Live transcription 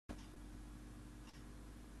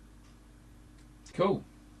Cool.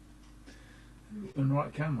 On the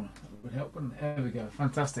right camera. That would help, wouldn't it? There we go.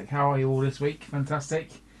 Fantastic. How are you all this week?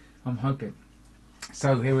 Fantastic. I'm hoping.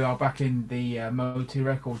 So here we are back in the Mode 2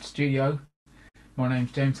 Record studio. My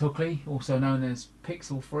name's James Hockley, also known as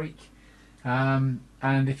Pixel Freak. And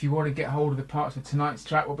if you want to get hold of the parts for tonight's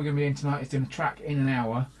track, what we're going to be doing tonight is doing a track in an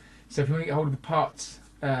hour. So if you want to get hold of the parts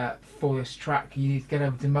for this track, you need to get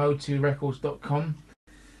over to mode2records.com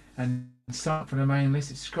and sign up for the mailing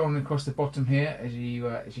list. It's scrolling across the bottom here, as you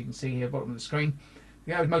can see here, bottom of the screen.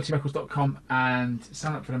 You go to mode2records.com and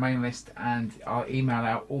sign up for the mailing list, and I'll email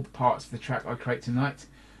out all the parts for the track I create tonight.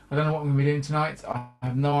 I don't know what I'm going to be doing tonight. I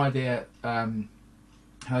have no idea how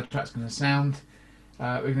the track's going to sound.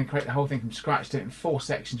 We're going to create the whole thing from scratch, do it in 4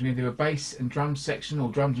 sections. We're going to do a bass and drum section, or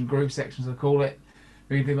drums and groove section as I call it.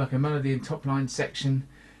 We're going to do like a melody and top line section.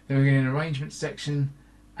 Then we're going to do an arrangement section,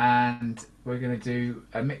 and we're going to do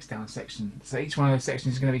a mixdown section. So each one of those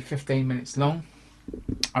sections is going to be 15 minutes long.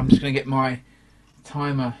 I'm just going to get my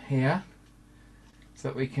timer here so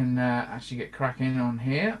that we can actually get cracking on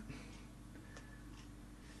here.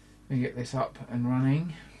 Let me get this up and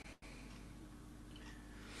running.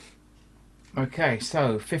 Okay,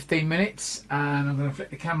 so 15 minutes, and I'm going to flip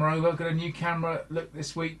the camera over. I've got a new camera look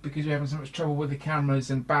this week because we're having so much trouble with the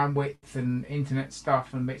cameras and bandwidth and internet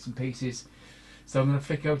stuff and bits and pieces. So I'm going to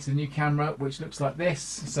flick over to the new camera, which looks like this.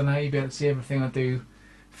 So now you'll be able to see everything I do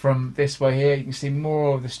from this way here. You can see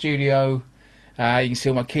more of the studio. You can see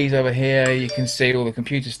all my keys over here. You can see all the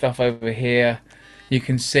computer stuff over here. You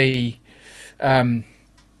can see the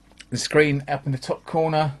screen up in the top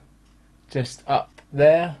corner, just up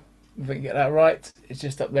there. If I can get that right, it's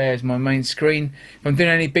just up there is my main screen. If I'm doing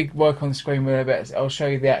any big work on the screen with it, I'll show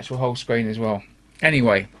you the actual whole screen as well.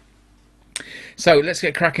 Anyway, so let's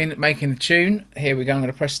get cracking making the tune. Here we go. I'm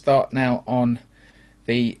going to press start now on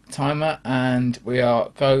the timer, and we are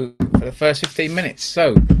go for the first 15 minutes.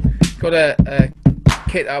 So, got a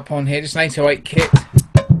kit up on here, just an 808 kit.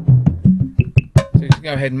 So just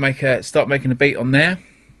go ahead and start making a beat on there.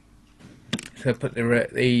 So put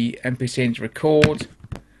the MPC into record.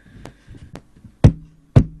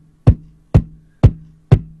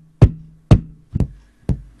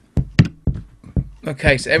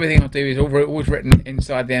 Okay, so everything I'll do is always written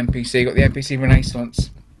inside the MPC. Got the MPC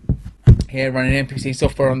Renaissance here, running MPC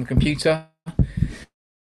software on the computer.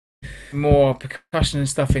 More percussion and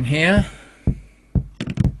stuff in here.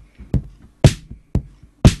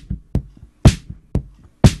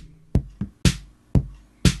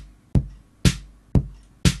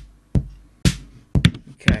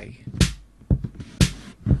 Okay.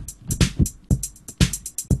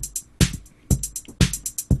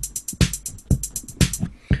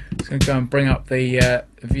 Going to go and bring up the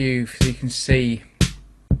view so you can see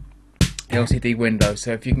the LCD window.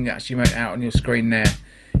 So if you can actually make it out on your screen there,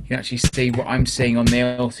 you can actually see what I'm seeing on the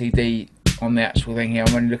LCD on the actual thing here.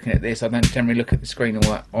 I'm only looking at this. I don't generally look at the screen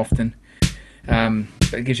all that often,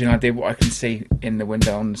 but it gives you an idea of what I can see in the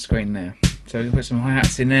window on the screen there. So we'll put some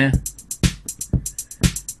hi-hats in there.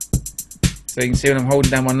 So you can see when I'm holding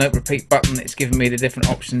down my note repeat button, it's giving me the different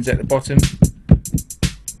options at the bottom.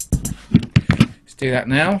 Let's do that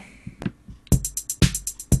now.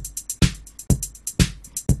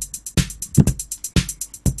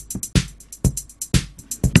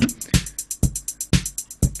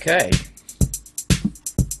 Okay.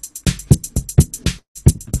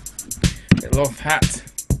 Little off hat.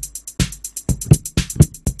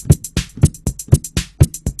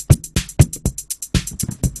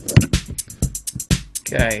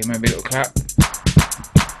 Okay, maybe a little clap.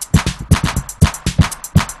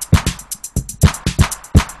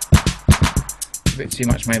 A bit too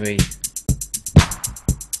much maybe.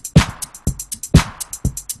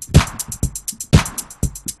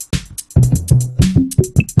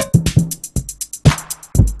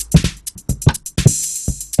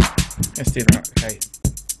 Let's do that, okay.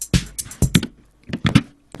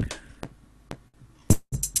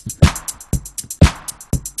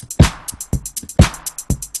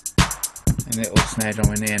 And a little snare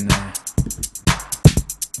drum in the end there.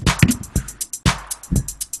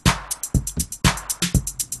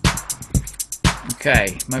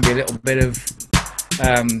 Okay, maybe a little bit of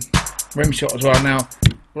rim shot as well. Now,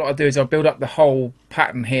 what I'll do is I'll build up the whole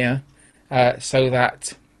pattern here so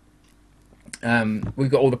that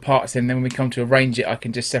we've got all the parts in. Then when we come to arrange it, I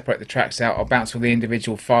can just separate the tracks out. I'll bounce all the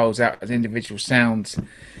individual files out as individual sounds,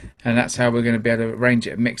 and that's how we're going to be able to arrange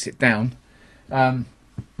it and mix it down.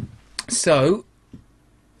 So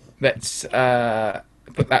let's put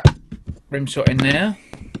that rim shot in there.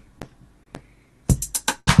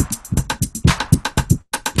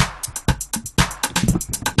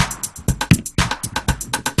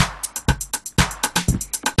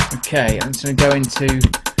 Okay, I'm just going to go into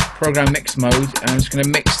program mix mode, and I'm just going to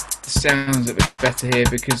mix the sounds a bit better here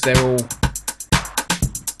because they're all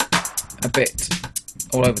a bit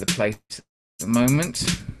all over the place at the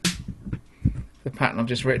moment. The pattern I've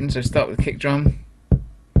just written, so start with the kick drum.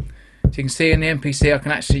 So you can see in the MPC I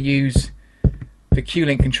can actually use the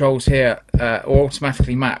Q-Link controls here,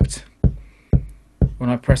 automatically mapped. When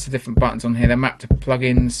I press the different buttons on here, they're mapped to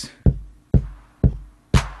plugins.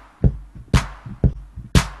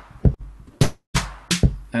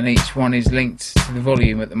 And each one is linked to the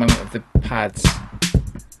volume at the moment of the pads.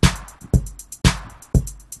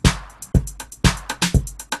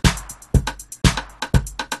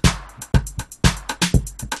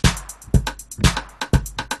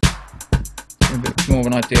 A bit more of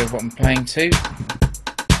an idea of what I'm playing to.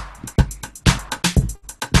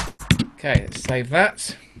 Okay, let's save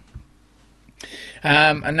that.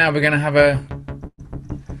 And now we're going to have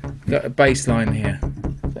got a bass line here.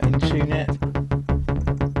 Is that in tune yet?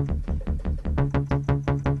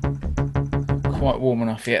 Quite warm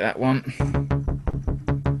enough yet, that one.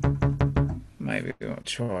 Maybe we'll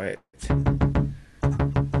try it.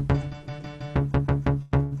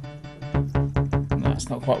 No, it's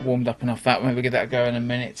not quite warmed up enough, that one. Maybe give that a go in a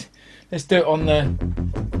minute. Let's do it on the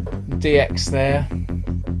DX there.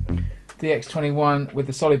 DX21 with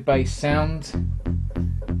the solid bass sound.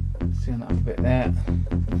 See that up a bit there.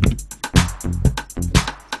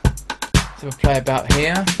 So we'll play about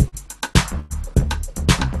here.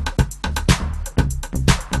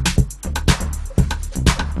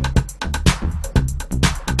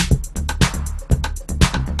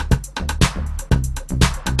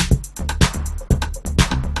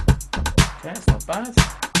 Okay, it's not bad.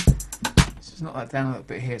 Let's just knock that down a little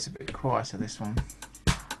bit here. It's a bit quieter, this one.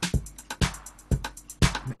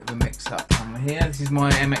 Bit of a mix up on here. This is my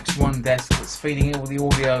MX1 desk that's feeding all the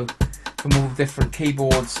audio from all different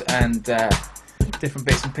keyboards and different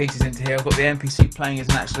bits and pieces into here. I've got the MPC playing as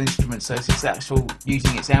an actual instrument, so it's actual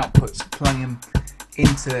using its outputs, playing them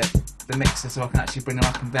into the mixer, so I can actually bring them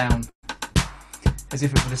up and down as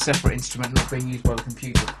if it was a separate instrument, not being used by the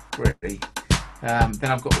computer. Really.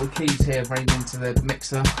 Then I've got all the keys here running into the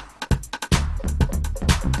mixer.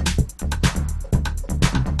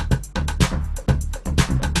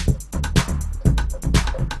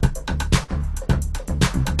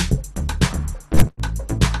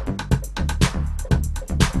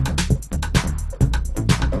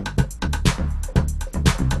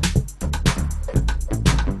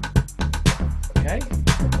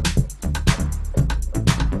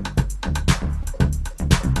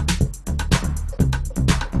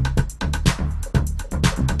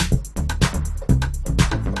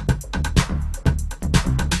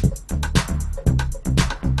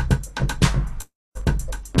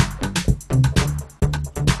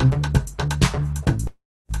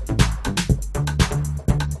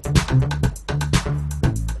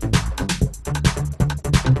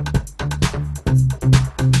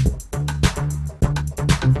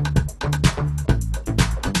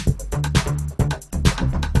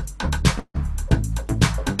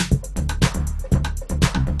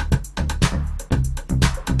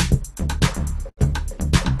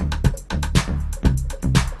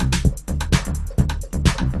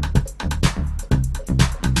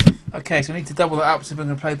 Okay, so I need to double that up, so we're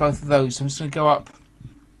going to play both of those. So I'm just going to go up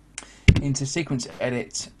into sequence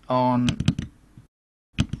edit on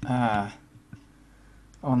the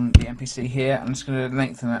MPC here. I'm just going to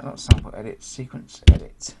lengthen that, not sample edit, sequence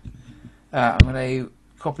edit. I'm going to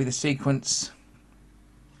copy the sequence,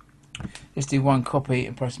 just do one copy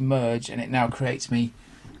and press merge, and it now creates me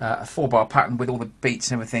a 4-bar pattern with all the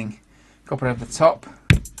beats and everything copied over the top.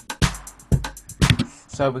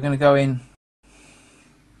 So we're going to go in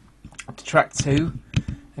up to track 2.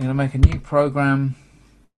 I'm going to make a new program,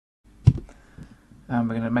 and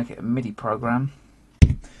we're going to make it a MIDI program.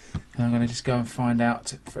 And I'm going to just go and find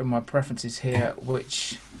out from my preferences here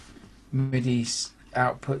which MIDI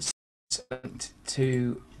outputs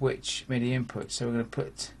to which MIDI input. So we're going to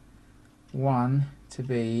put one to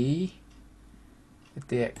be the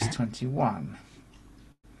DX21,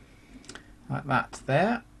 like that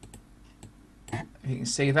there. You can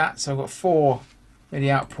see that. So I've got 4 MIDI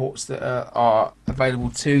outputs that are available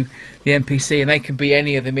to the MPC, and they can be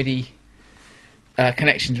any of the MIDI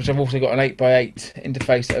connections, which I've also got an 8x8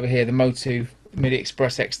 interface over here. The Motu MIDI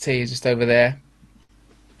Express XT is just over there.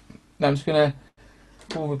 Now I'm just going to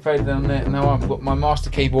pull the fader down there. Now I've got my master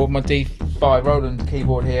keyboard, my D5 Roland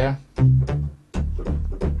keyboard here,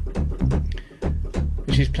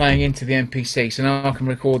 which is playing into the MPC. So now I can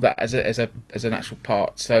record that as an actual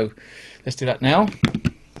part. So let's do that now.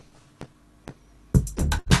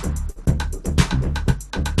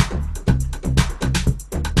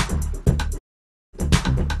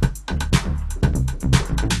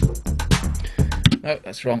 Oh,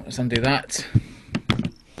 that's wrong. Let's undo that.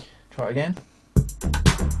 Try it again.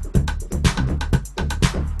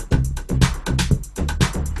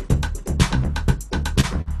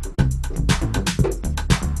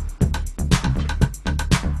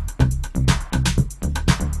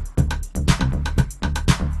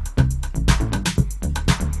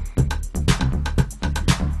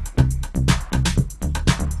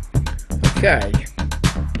 Okay.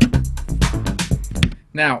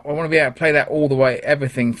 Now, I want to be able to play that all the way,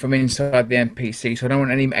 everything from inside the MPC, so I don't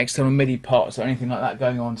want any external MIDI parts or anything like that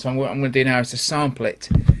going on. So what I'm going to do now is to sample it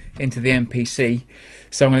into the MPC.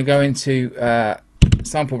 So I'm going to go into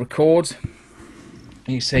sample record.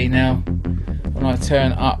 You see now, when I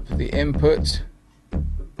turn up the input,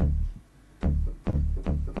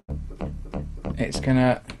 it's going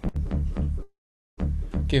to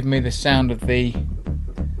give me the sound of the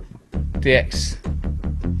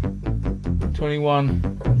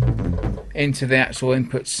DX21 into the actual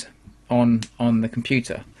inputs on the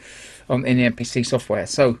computer, in the MPC software.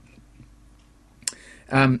 So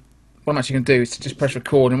what I'm actually going to do is to just press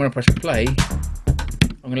record, and when I press play, I'm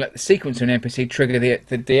going to let the sequencer in MPC trigger the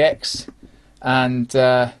DX, and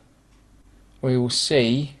we will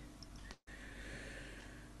see.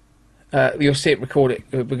 You'll see it record it.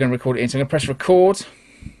 We're going to record it in. So I'm going to press record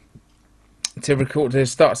to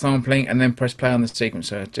start sampling, and then press play on the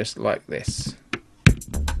sequencer, just like this.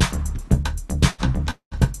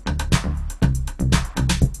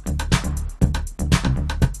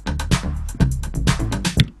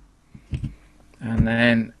 And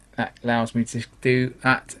then that allows me to do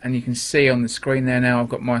that, and you can see on the screen there now I've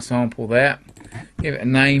got my sample there. Give it a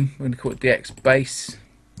name. We're going to call it DX bass.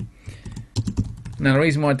 Now the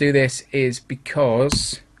reason why I do this is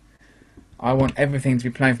because I want everything to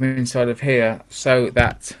be playing from inside of here, so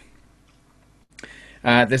that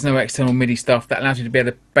there's no external MIDI stuff. That allows you to be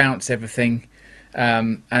able to bounce everything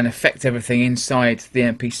and affect everything inside the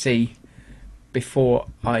MPC before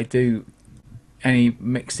I do any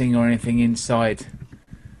mixing or anything inside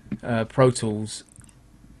Pro Tools,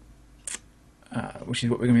 which is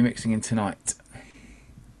what we're going to be mixing in tonight.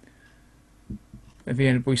 If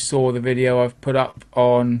anybody saw the video I've put up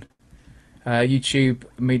on YouTube,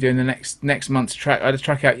 me doing the next month's track. I had a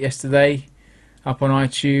track out yesterday, up on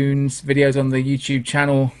iTunes, videos on the YouTube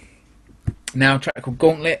channel. Now a track called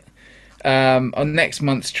Gauntlet. On next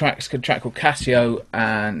month's track called Casio,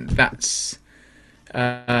 and that's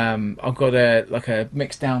I've got a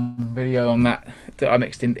Mixdown video on that I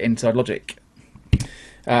mixed inside Logic.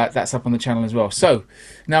 That's up on the channel as well. So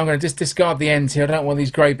now I'm going to just discard the ends here. I don't want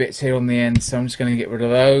these grey bits here on the end, so I'm just going to get rid of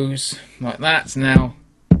those like that. Now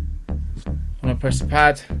I'm going to press the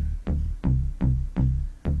pad.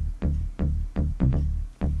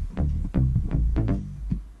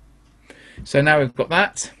 So now we've got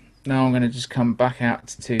that. Now I'm going to just come back out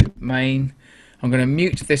to main. I'm going to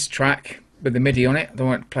mute this track with the MIDI on it. I don't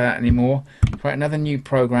want to play that anymore. Create another new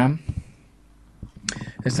program.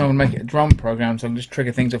 This time I'm going to make it a drum program, so I can just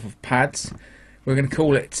trigger things off of pads. We're going to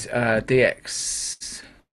call it DX.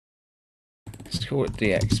 Let's call it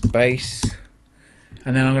DX bass.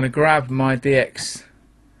 And then I'm going to grab my DX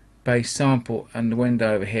bass sample and the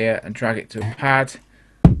window over here and drag it to a pad.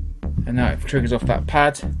 And now it triggers off that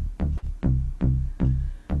pad. And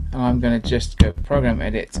I'm going to just go program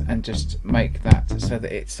edit and just make that so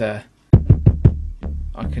that it's I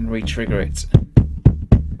can re-trigger it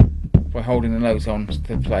by holding the notes on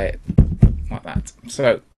to play it like that.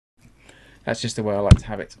 So that's just the way I like to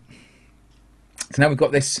have it. So now we've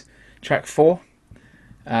got this track 4.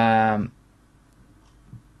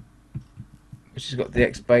 Which has got the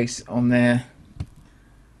DX bass on there.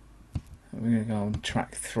 We're going to go on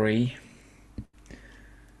track 3. I'm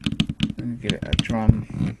going to give it a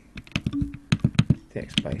drum.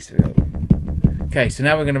 DX bass. Okay, so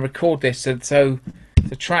now we're going to record this. So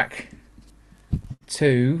the track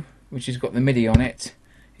 2, which has got the MIDI on it,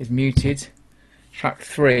 is muted. Track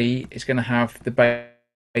 3 is going to have the bass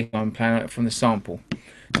I'm playing from the sample. So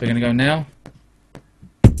we're going to go now.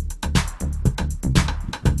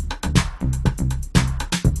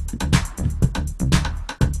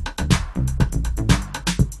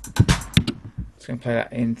 Just going to play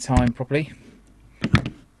that in time properly.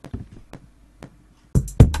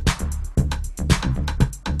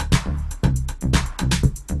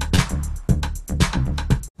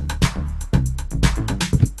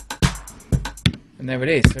 And there it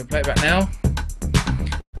is. So I'll play it back now.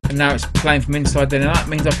 And now it's playing from inside there. Now that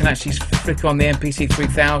means I can actually flick on the MPC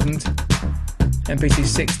 3000, MPC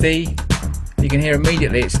 60. You can hear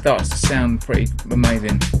immediately it starts to sound pretty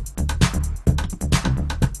amazing.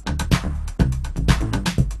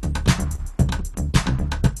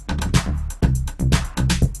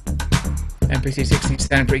 MPC-16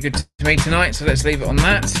 sound pretty good to me tonight, so let's leave it on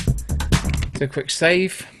that. Do a quick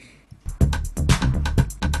save.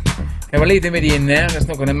 And we'll leave the MIDI in there, that's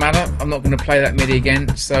not going to matter. I'm not going to play that MIDI again,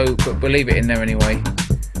 but we'll leave it in there anyway.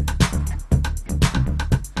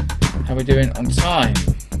 How are we doing on time?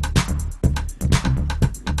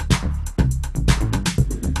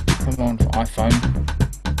 Come on for iPhone.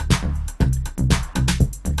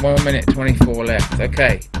 1 minute 24 left,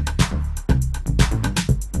 okay.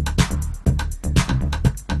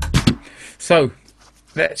 So,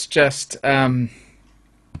 let's just go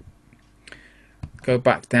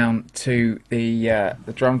back down to the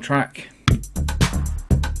drum track.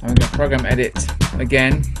 I'm going to program edit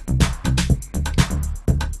again.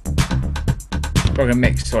 Program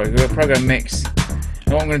mix, sorry. We've got program mix.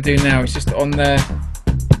 And what I'm going to do now is just on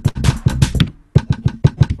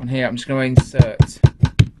here, I'm just going to insert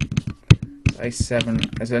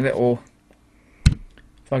A7. There's a little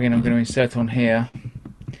plugin I'm going to insert on here,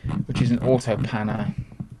 which is an auto panner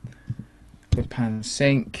with pan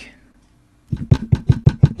sync. You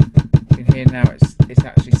can hear now it's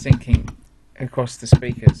actually syncing across the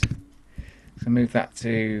speakers. So move that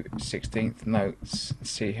to 16th notes and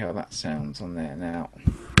see how that sounds on there now.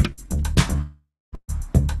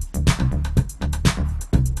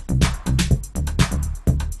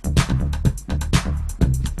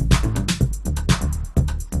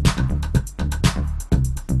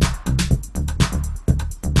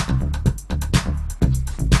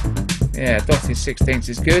 Yeah, dotted 16ths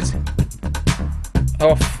is good.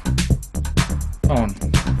 Off, on.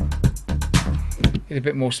 Get a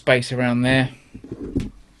bit more space around there.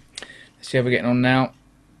 Let's see how we're getting on now.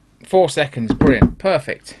 4 seconds, brilliant,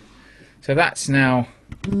 perfect. So that's now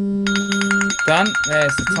done.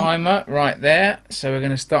 There's the timer right there. So we're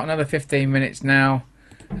going to start another 15 minutes now,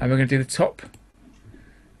 and we're going to do the top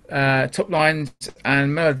lines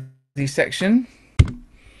and melody section.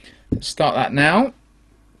 Let's start that now.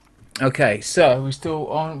 Okay, so we're still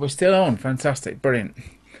on. We're still on. Fantastic, brilliant.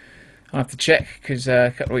 I have to check because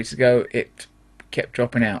a couple of weeks ago it kept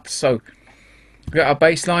dropping out. So we've got our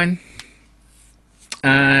bass line,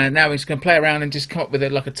 and now we're just going to play around and just come up with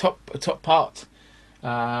like a top part,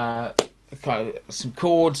 kind of some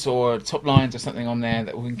chords or top lines or something on there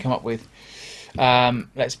that we can come up with.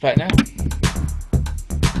 Let's play it now.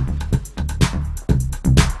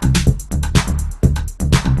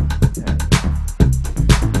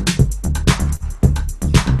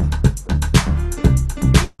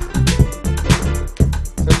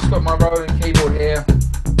 My rolling keyboard here,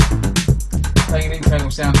 playing an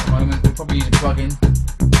internal sound at the moment. We'll probably use a plugin.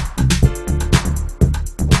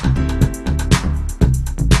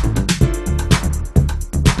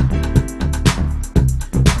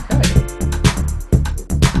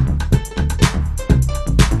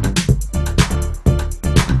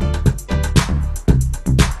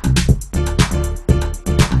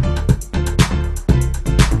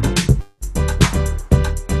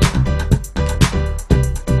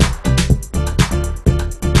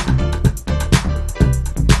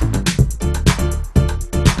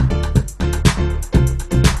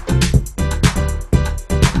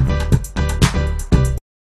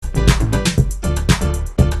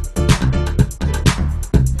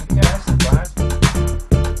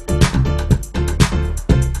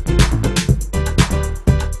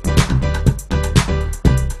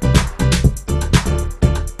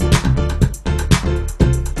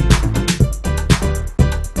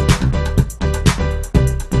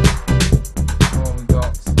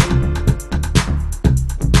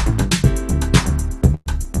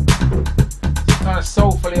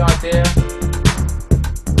 Soulfully idea.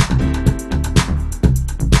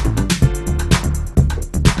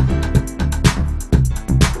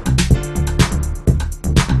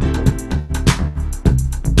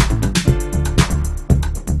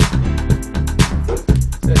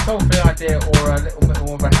 So a soulfully idea or a little bit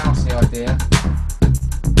more of a housey idea.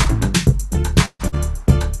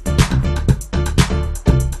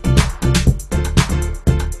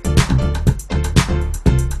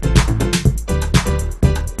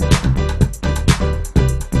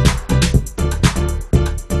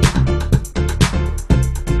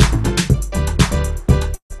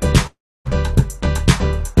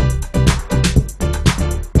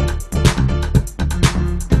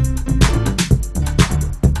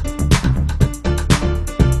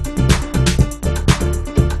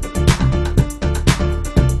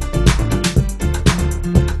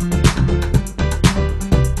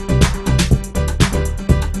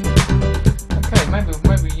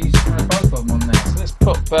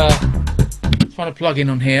 Find a plugin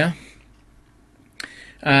on here.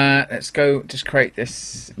 Let's go just create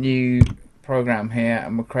this new program here,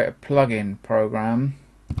 and we'll create a plugin program.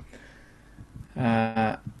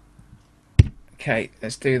 Okay,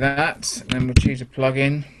 let's do that, and then we'll choose a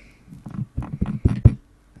plugin.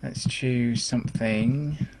 Let's choose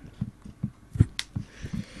something.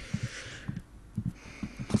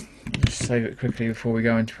 Just save it quickly before we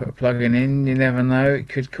go in to put a plugin in. You never know, it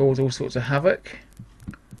could cause all sorts of havoc.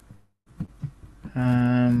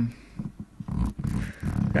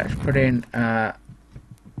 Let's put in a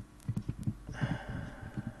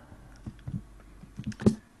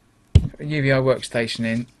UVI workstation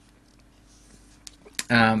in.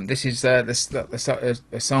 This is the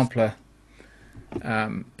sampler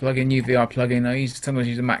plugin, UVI plugin. I sometimes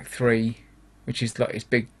use a Mac 3, which is like its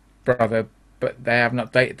big brother, but they haven't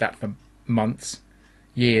updated that for months,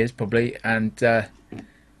 years probably, and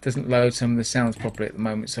doesn't load some of the sounds properly at the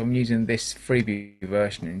moment. So I'm using this freebie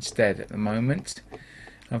version instead at the moment.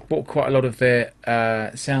 I've bought quite a lot of their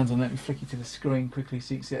sounds on. Let me flick you to the screen quickly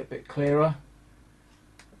so you can see it a bit clearer.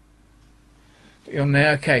 Put you on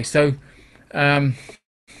there. Okay, so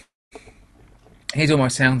here's all my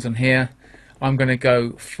sounds on here. I'm going to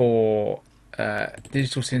go for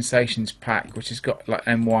Digital Sensations pack, which has got like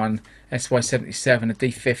M1, SY77, a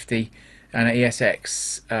D50, and an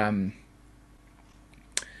ESX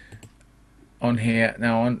on here.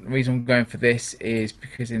 Now, the reason I'm going for this is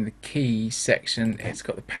because in the keys section, it's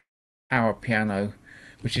got the power piano,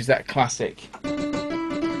 which is that classic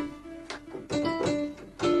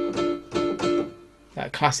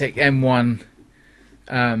M1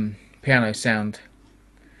 piano sound.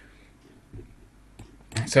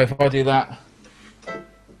 So if I do that,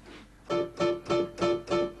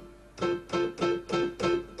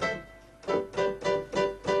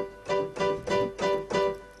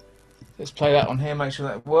 let's play that on here, make sure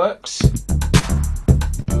that works.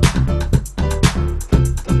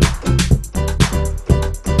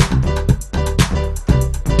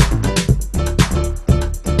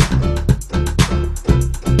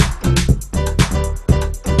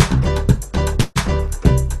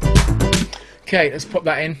 Okay, let's pop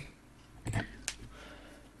that in.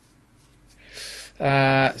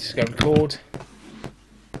 Let's just go record.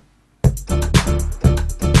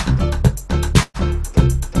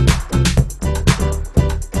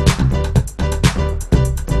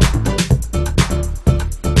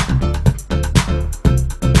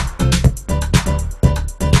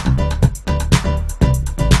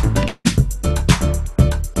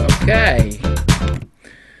 Okay,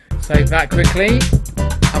 save that quickly.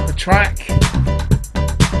 Up the track.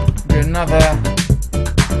 Do another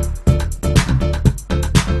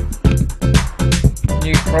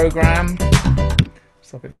new program.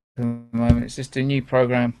 Stop it for the moment. It's just a new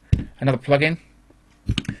program, another plugin,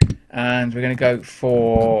 and we're going to go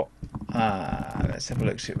for. Let's have a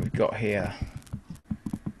look. See what we've got here.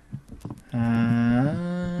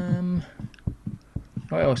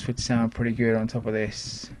 What else would sound pretty good on top of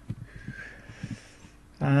this?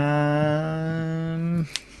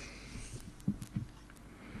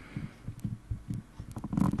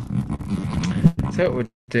 So what we'll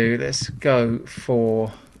do, let's go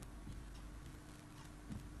for.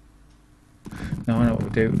 No, I know what we'll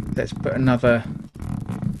do. Let's put another.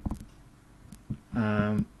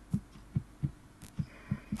 Another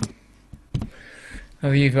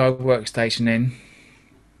UVI workstation in,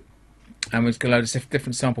 and we're just going to load a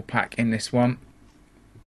different sample pack in this one.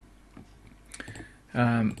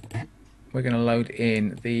 We're going to load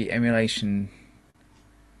in the emulation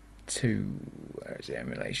 2. Where is it?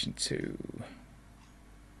 Emulation 2.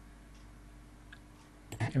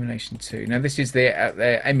 Emulation 2. Now this is the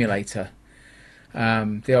emulator,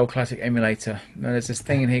 the old classic emulator. Now there's this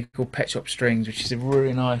thing in here called Pet Shop Strings, which is a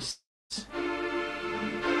really nice. You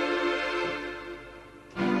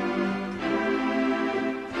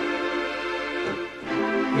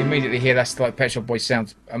immediately hear that's like Pet Shop Boys,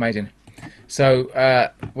 sounds amazing. So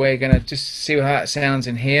we're going to just see how that sounds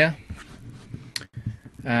in here,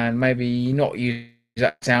 and maybe not use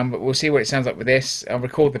that sound, but we'll see what it sounds like with this. I'll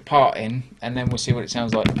record the part in, and then we'll see what it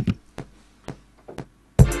sounds like.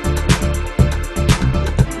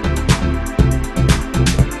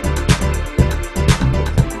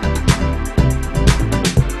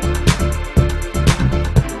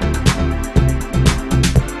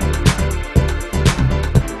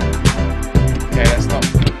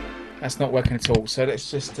 That's not working at all, so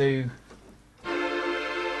let's just do.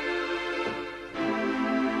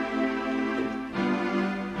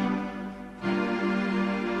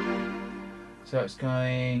 So it's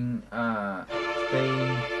going B,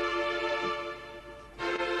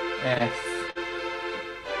 F,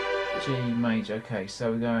 G major. Okay,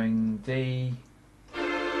 so we're going D,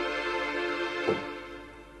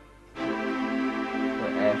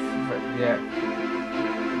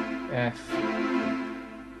 F.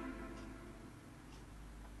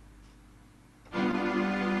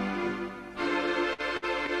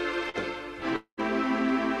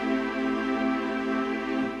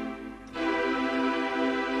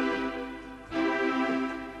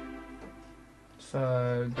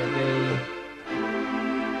 So the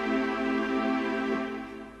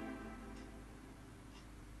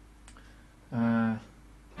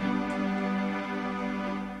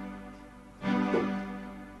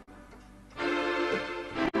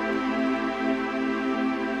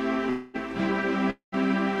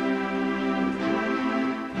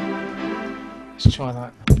let's try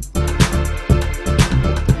that.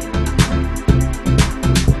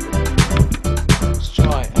 Let's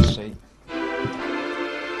try it actually.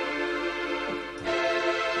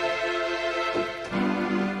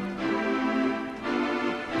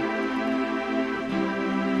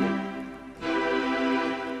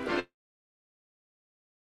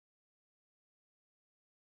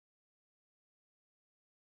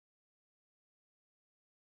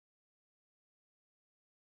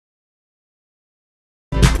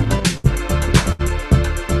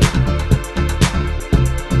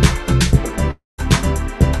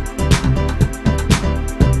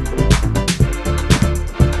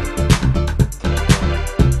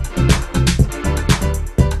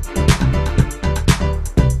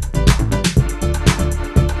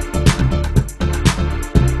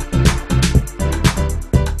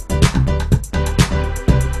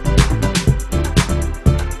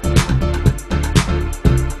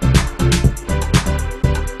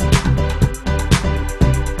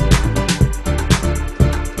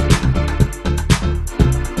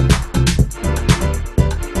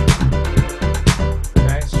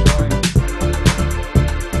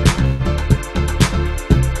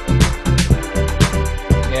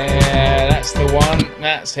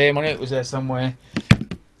 That's him. I knew it was there somewhere.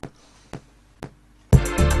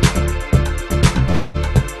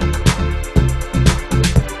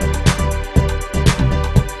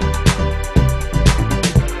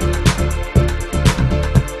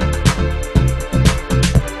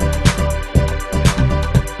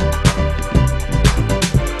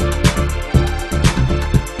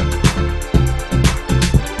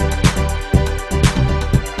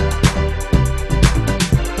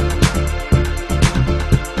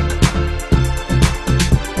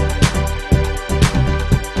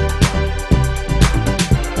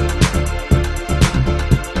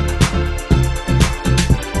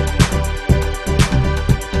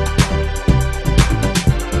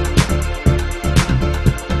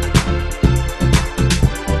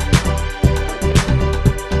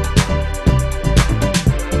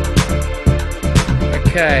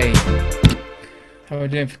 Okay, how are we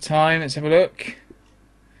doing for time? Let's have a look.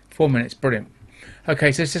 4 minutes, brilliant.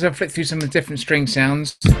 Okay, so let's just have a flick through some of the different string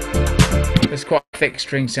sounds. It's quite a thick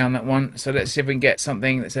string sound, that one. So let's see if we can get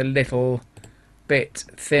something that's a little bit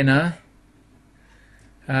thinner.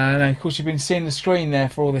 And of course, you've been seeing the screen there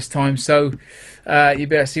for all this time, so you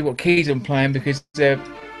better see what keys I'm playing because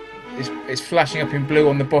it's flashing up in blue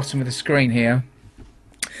on the bottom of the screen here.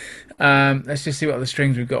 Let's just see what other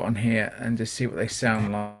strings we've got on here and just see what they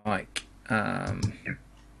sound like.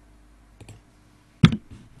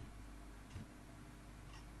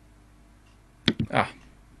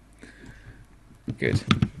 Good.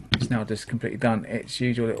 It's now just completely done its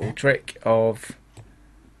usual little trick of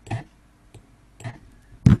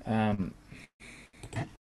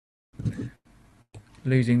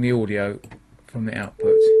losing the audio from the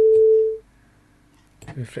output.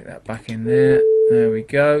 We'll flick that back in there. There we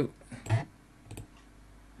go.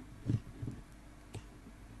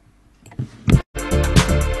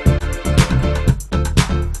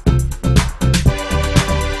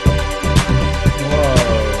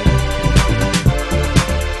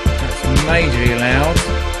 Majorly loud.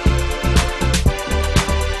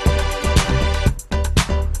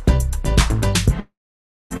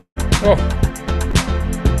 Oh,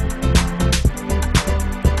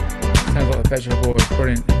 sounds like the vegetable boy is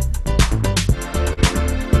brilliant.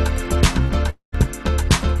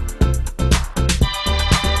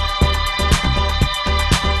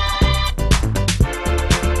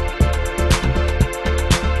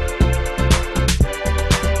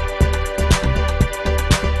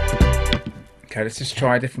 Okay, let's just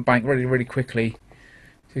try a different bank really quickly.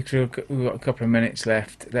 We've got a couple of minutes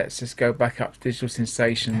left. Let's just go back up to Digital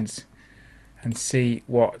Sensations and see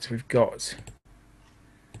what we've got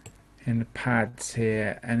in the pads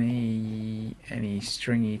here. Any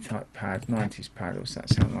stringy type pad, 90s pad, what's that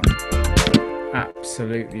sound like?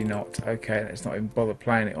 Absolutely not. Okay, let's not even bother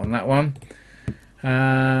playing it on that one.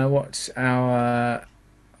 What's our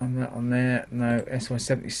on that on there. No,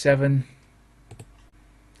 SY77.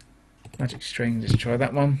 Magic string, let's try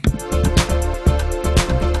that one. Not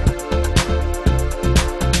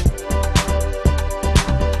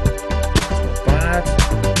bad.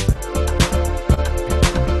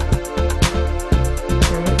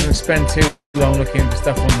 I'm not going to spend too long looking for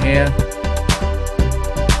stuff on here.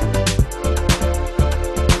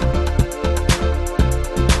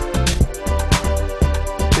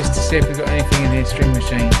 Just to see if we've got anything in here, string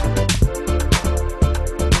machine.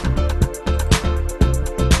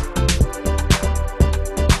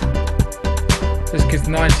 Just because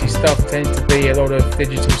 90s stuff tends to be a lot of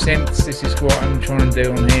digital synths, this is what I'm trying to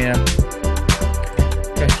do on here.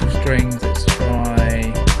 Special strings, let's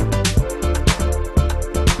try.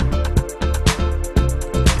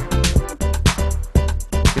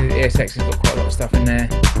 The ESX has got quite a lot of stuff in there.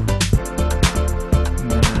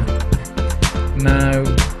 No.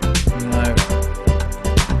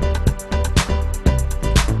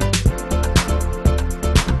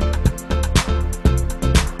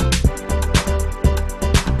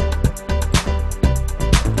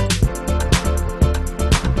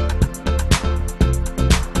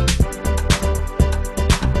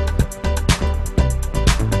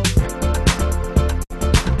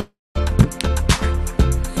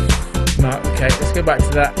 Okay, let's go back to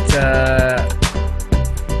that.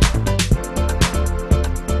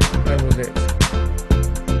 Where was it?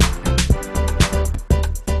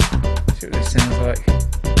 See what this sounds like.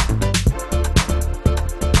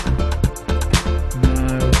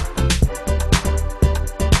 No.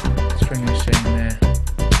 String machine there.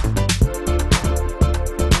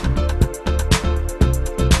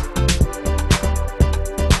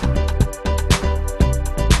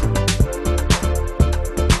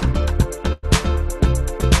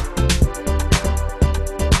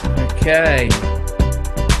 Okay.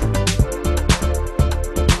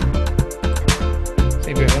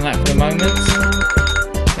 See a bit on that for the moment.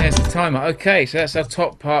 There's the timer. Okay, so that's our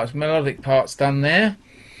top parts, melodic parts done there.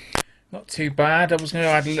 Not too bad. I was going to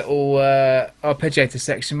add a little arpeggiator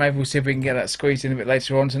section. Maybe we'll see if we can get that squeezed in a bit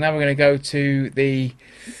later on. So now we're going to go to the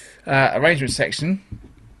arrangement section,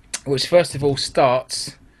 which first of all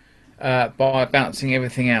starts by bouncing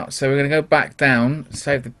everything out. So we're going to go back down,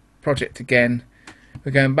 save the project again.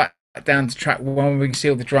 We're going back down to track 1. We can see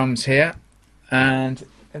all the drums here, and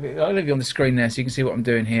I'll leave you on the screen there so you can see what I'm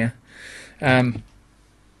doing here.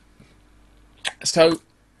 So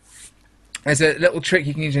there's a little trick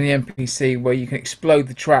you can use in the MPC where you can explode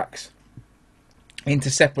the tracks into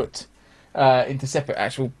separate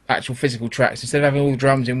actual physical tracks. Instead of having all the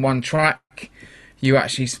drums in one track, you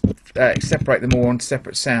actually separate them all onto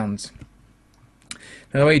separate sounds.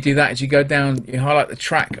 Now the way you do that is you go down, you highlight the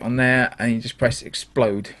track on there, and you just press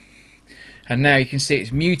explode. And now you can see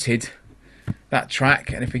it's muted, that track.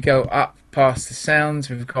 And if we go up past the sounds,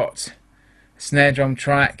 we've got a snare drum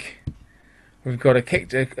track, we've got a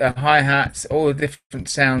kick, a hi-hat, all the different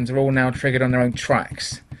sounds are all now triggered on their own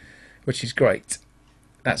tracks, which is great.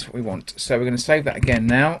 That's what we want. So we're going to save that again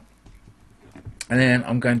now. And then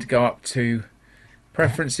I'm going to go up to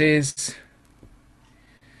preferences.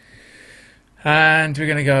 And we're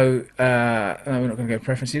going to go, no, we're not going to go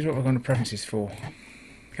preferences. What are we going to preferences for?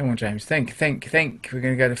 Come on, James, think. We're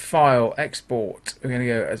going to go to File, Export. We're going to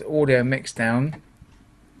go as Audio Mixdown.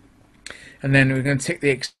 And then we're going to tick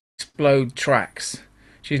the Explode tracks.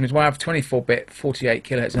 Excuse me, so I have 24-bit, 48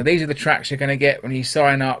 kilohertz. Now these are the tracks you're going to get when you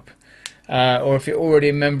sign up, or if you're already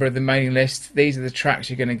a member of the mailing list, these are the tracks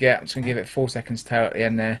you're going to get. I'm just going to give it 4 seconds tail at the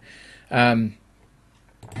end there.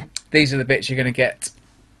 These are the bits you're going to get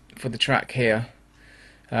for the track here.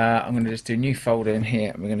 I'm going to just do a new folder in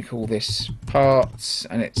here. We're going to call this parts,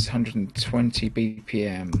 and it's 120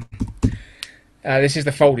 BPM. This is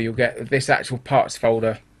the folder you'll get, this actual parts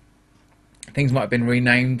folder. Things might have been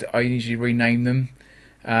renamed. I usually rename them.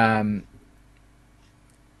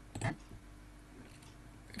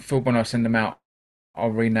 For when I send them out,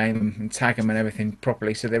 I'll rename them and tag them and everything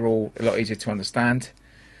properly, so they're all a lot easier to understand.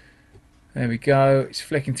 There we go. It's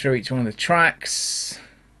flicking through each one of the tracks.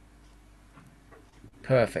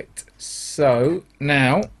 Perfect. So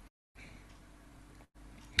now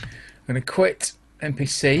I'm going to quit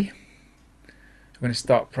MPC. I'm going to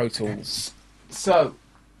start Pro Tools. So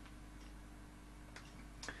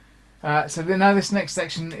now this next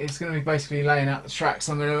section is going to be basically laying out the tracks.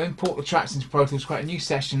 I'm going to import the tracks into Pro Tools, create a new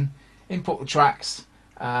session, import the tracks,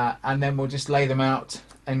 and then we'll just lay them out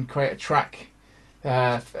and create a track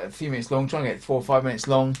a few minutes long. Try and get it 4 or 5 minutes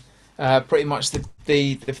long. Pretty much the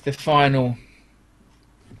final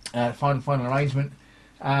arrangement,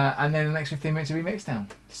 and then the next 15 minutes will be Mixdown.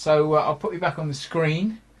 So I'll put you back on the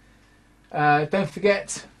screen. Don't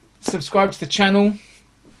forget, subscribe to the channel.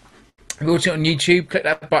 If you're watching it on YouTube, click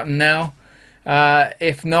that button now.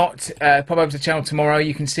 If not, pop over to the channel tomorrow.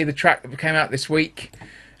 You can see the track that came out this week.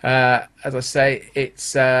 As I say,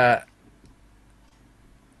 it's a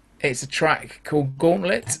track called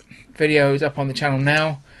Gauntlet. Video is up on the channel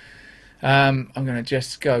now. I'm going to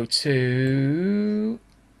just go to,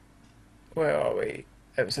 where are we?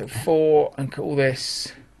 Episode 4, and call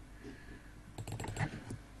this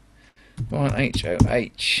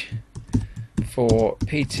 1HOH for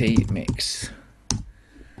PT Mix.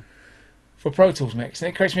 For Pro Tools Mix, and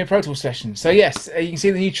it creates me a Pro Tools session. So yes, you can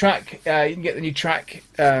see the new track. You can get the new track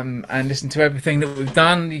and listen to everything that we've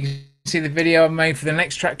done. You can see the video I've made for the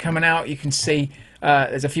next track coming out. You can see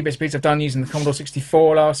there's a few bits and pieces I've done using the Commodore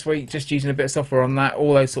 64 last week, just using a bit of software on that,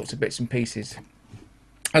 all those sorts of bits and pieces.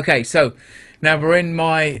 Okay, so now we're in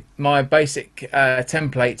my basic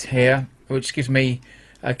template here, which gives me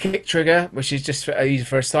a kick trigger, which is just used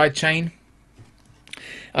for a side chain.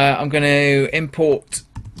 I'm going to import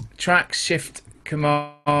tracks, Shift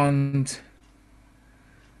Command.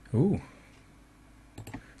 Ooh,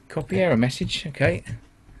 copy error message. Okay.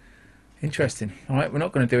 Interesting. Alright, we're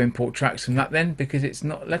not going to do import tracks from that then, because it's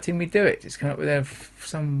not letting me do it. It's coming up with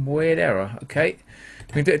some weird error. Okay.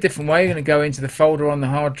 We can do it a different way. We're going to go into the folder on the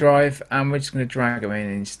hard drive, and we're just going to drag them in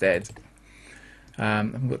instead. I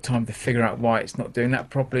haven't got time to figure out why it's not doing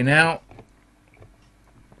that properly now.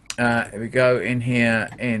 Here we go, in here,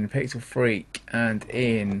 in Pixel Freak, and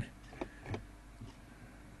in...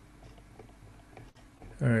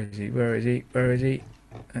 Where is he? Where is he? Where is he?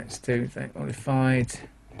 Let's do that modified.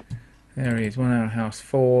 There he is, 1 hour house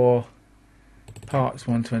 4, parts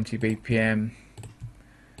 120 BPM,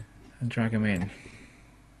 and drag them in.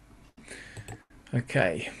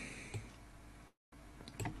 Okay.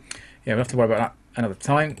 Yeah, we'll have to worry about that another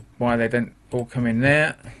time, why they don't all come in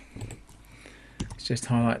there. Let's just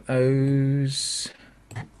highlight those.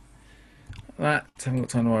 That, haven't got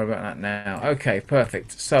time to worry about that now. Okay,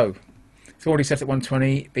 perfect. So, it's already set at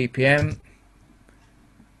 120 BPM.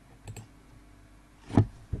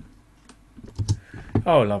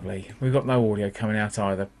 Oh, lovely. We've got no audio coming out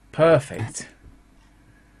either. Perfect.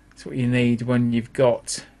 That's what you need when you've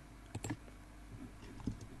got...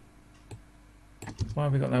 Why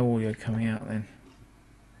have we got no audio coming out then?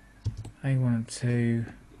 A1 and 2.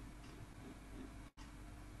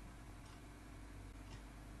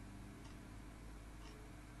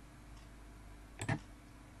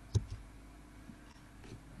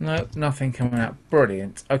 No, nothing coming out.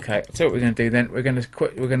 Brilliant. Okay, so what we're going to do then, we're going to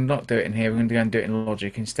quit. We're going to not do it in here. We're going to go and do it in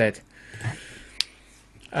Logic instead.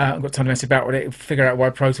 I've got time to mess about with it. Figure out why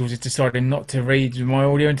Pro Tools is deciding not to read my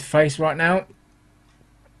audio interface right now.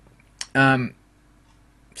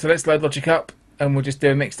 So let's load Logic up, and we'll just do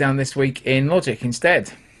a Mixdown this week in Logic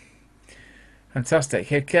instead.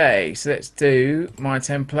 Fantastic. Okay, so let's do my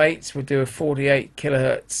templates. We'll do a 48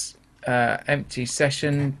 kilohertz empty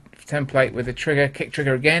session template with a trigger, kick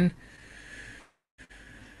trigger again.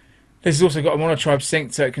 This has also got a monotribe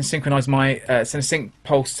sync, so it can synchronize my send a sync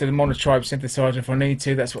pulse to the monotribe synthesizer if I need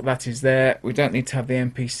to. That's what that is there. We don't need to have the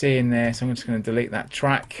MPC in there, so I'm just going to delete that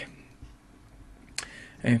track.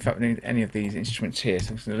 And in fact, we don't need any of these instruments here,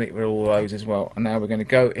 so I'm just going to delete all those as well. And now we're going to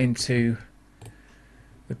go into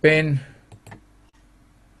the bin,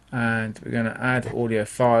 and we're going to add audio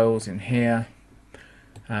files in here,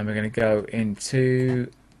 and we're going to go into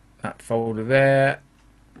that folder there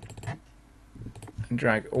and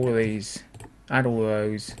drag all of these, add all of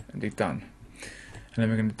those, and do done. And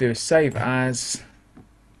then we're going to do a save as,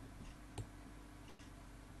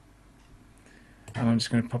 and I'm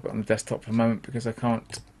just going to pop it on the desktop for a moment because I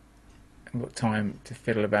haven't got time to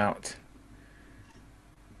fiddle about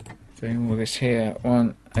doing all this here.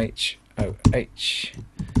 1HOH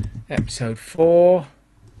episode 4.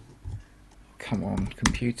 Come on,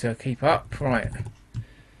 computer, keep up. Right.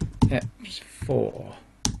 F4.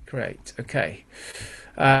 Great. Okay.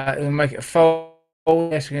 We'll make it a folder.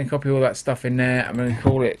 Yes, we're going to copy all that stuff in there. I'm going to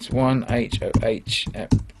call it 1HOH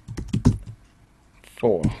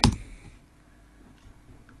F4.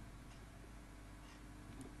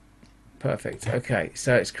 Perfect. Okay,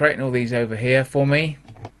 so it's creating all these over here for me.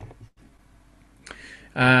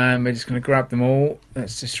 And we're just going to grab them all.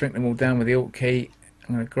 Let's just shrink them all down with the Alt key.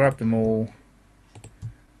 I'm going to grab them all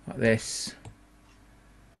like this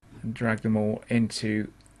and drag them all into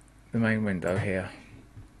the main window here.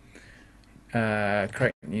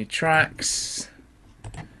 Create new tracks.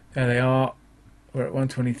 There they are. We're at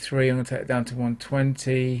 123. I'm going to take it down to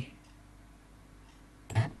 120.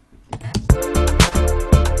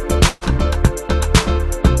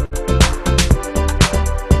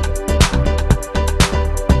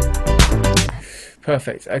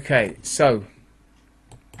 Perfect. Okay, so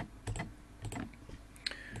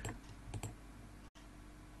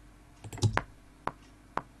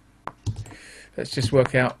let's just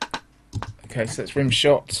work out. Okay, so that's rim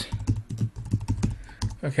shot.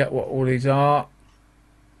 Work out what all these are.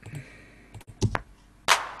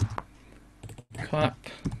 Clap.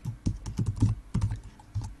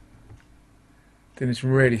 Doing this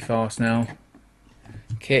really fast now.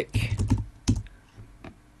 Kick.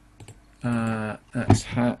 That's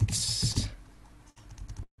hats.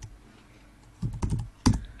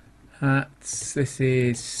 Hats. This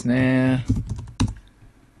is snare.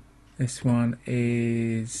 This one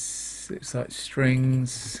is, looks like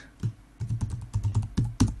strings.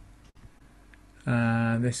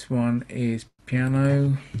 This one is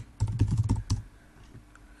piano.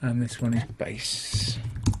 And this one is bass.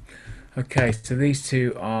 Okay, so these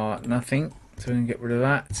two are nothing. So we can get rid of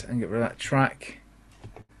that and get rid of that track.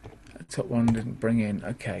 The top one didn't bring in.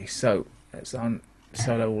 Okay, so let's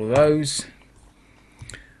unsolo all of those.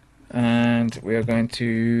 And we are going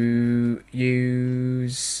to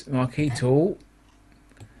use marquee tool.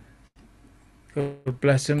 God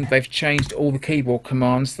bless them. They've changed all the keyboard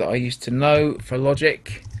commands that I used to know for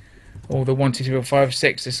Logic. All the 1, 2, 3, 4, 5,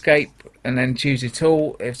 6, escape, and then choose a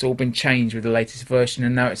tool. It's all been changed with the latest version,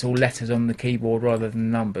 and now it's all letters on the keyboard rather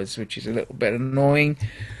than numbers, which is a little bit annoying,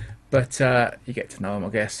 but you get to know them, I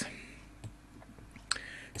guess.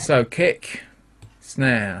 So kick,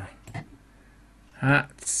 snare,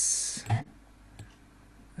 hats.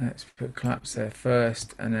 Let's put claps there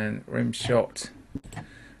first, and then rim shot.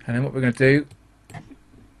 And then what we're going to do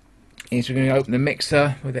is we're going to open the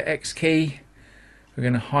mixer with the X key. We're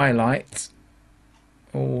going to highlight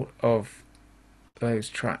all of those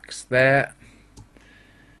tracks there.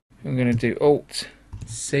 I'm going to do Alt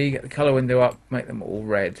C, get the color window up, make them all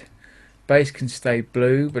red. Bass can stay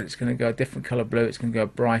blue, but it's going to go a different color blue. It's going to go a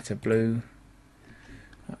brighter blue,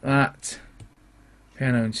 like that.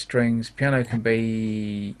 Piano and strings. Piano can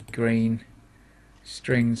be green.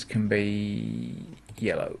 Strings can be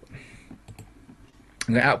yellow.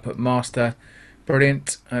 I'm going to output master.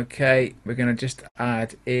 Brilliant. Okay, we're going to just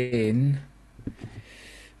add in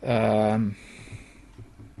I'm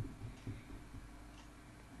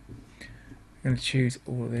going to choose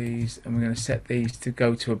all of these, and we're going to set these to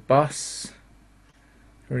go to a bus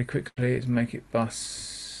very quickly. Let's make it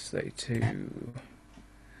bus 32.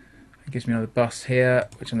 It gives me another bus here,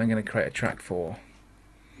 which I'm then going to create a track for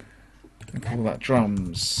and call that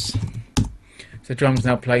drums. So drums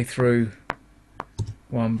now play through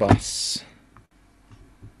one bus.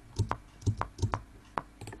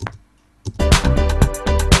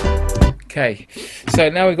 Okay, so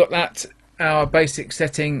now we've got that, our basic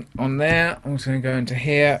setting on there. I'm just going to go into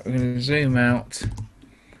here, we're going to zoom out,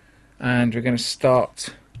 and we're going to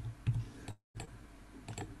start.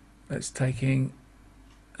 Let's taking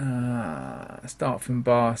start from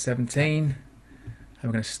bar 17, and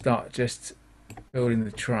we're going to start just building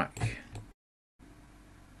the track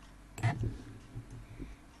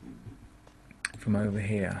from over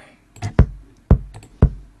here.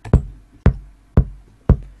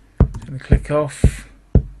 I'm going to click off.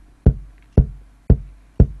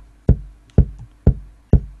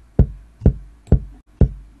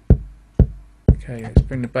 Okay, let's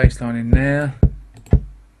bring the bass line in there.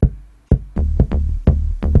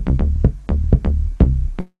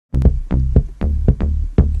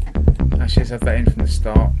 Actually, let's have that in from the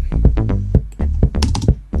start.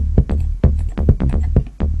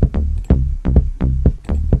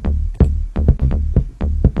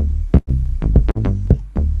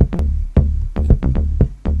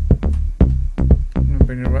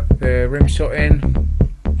 The rim shot in.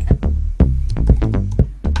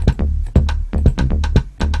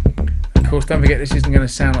 Of course, don't forget this isn't going to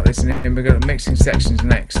sound like this, and we've got mixing sections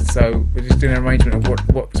next, so we're just doing an arrangement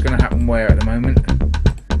of what's going to happen where at the moment.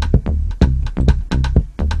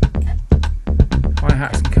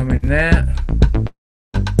 Hi-hats can come in there.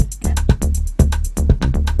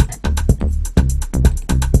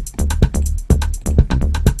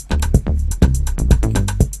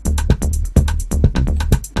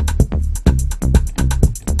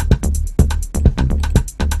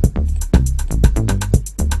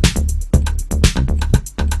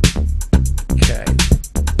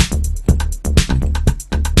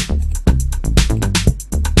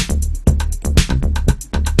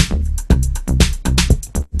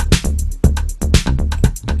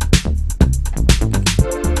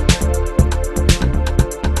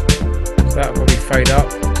 That'll probably fade up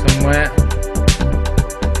somewhere.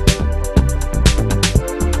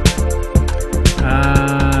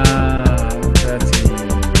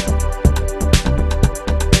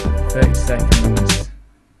 30 seconds.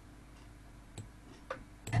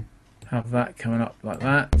 have that coming up like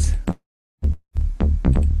that.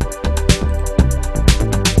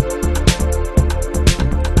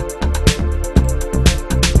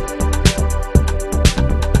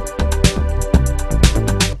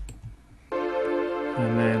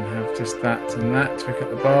 And then have just that and that to pick up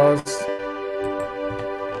the bars.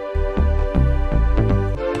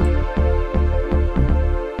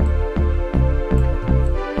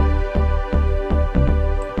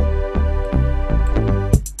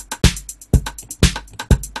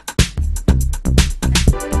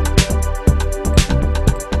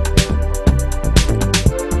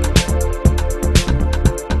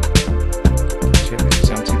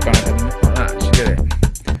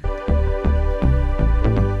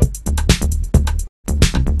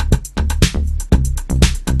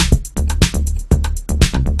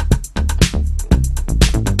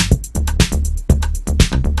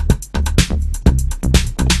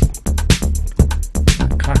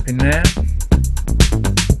 In there.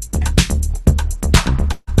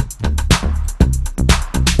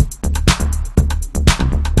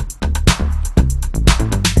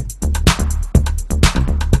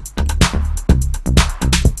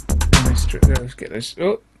 Let's get this.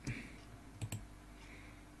 Oh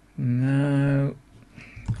no,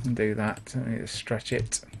 can do that. I need to stretch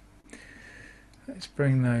it. Let's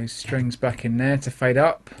bring those strings back in there to fade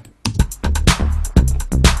up.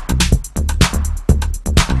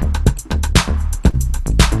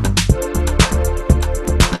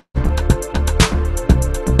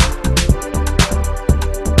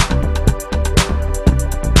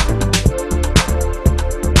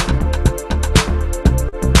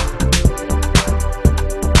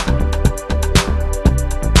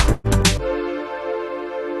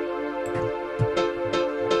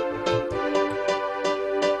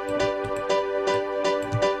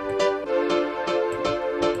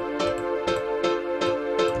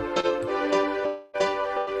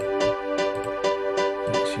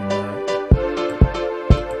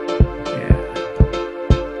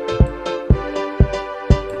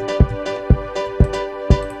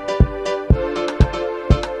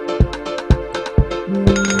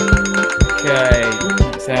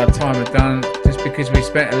 Our timer done, just because we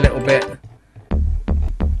spent a little bit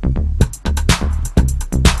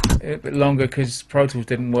longer because Pro Tools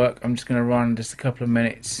didn't work. I'm just going to run just a couple of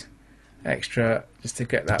minutes extra just to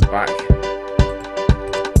get that back.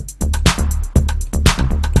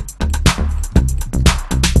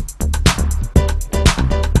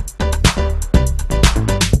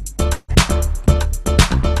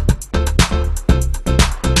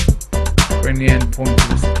 Bring the end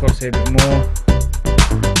pointers across here a bit more.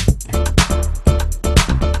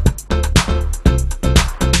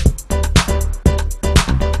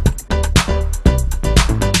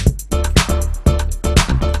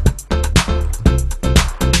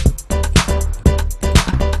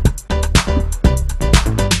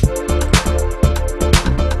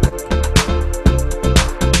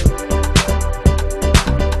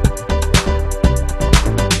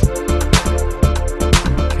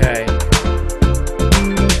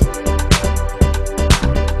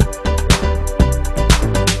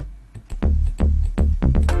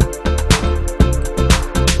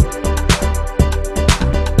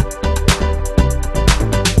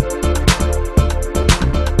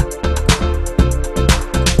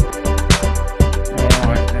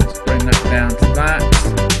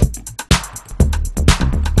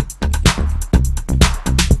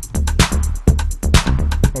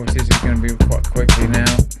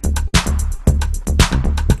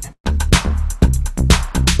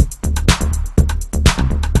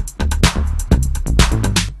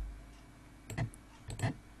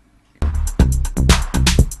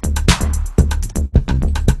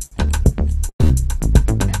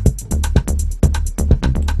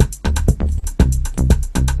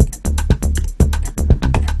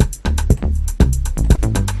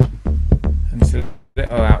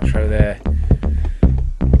 Outro there.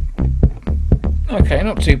 Okay,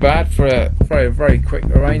 not too bad for a very quick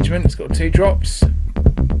arrangement. It's got 2 drops.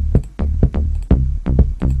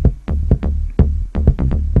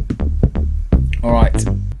 Alright,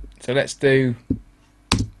 so let's do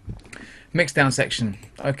Mixdown section.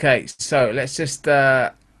 Okay, so let's just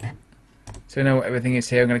so we know what everything is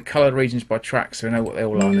here. I'm going to colour the regions by track so we know what they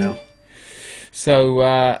all are now.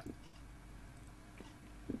 So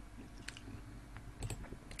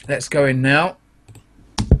let's go in now,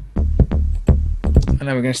 and then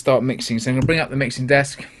we're going to start mixing. So I'm going to bring up the mixing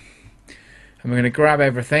desk, and we're going to grab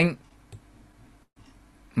everything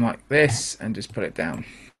like this and just put it down.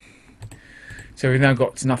 So we've now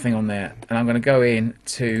got nothing on there, and I'm going to go in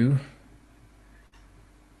to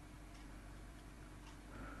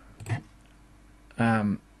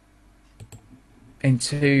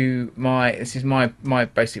into my, this is my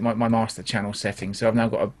basically my master channel setting. So I've now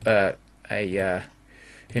got a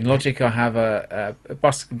in Logic I have a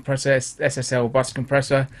bus compressor, SSL bus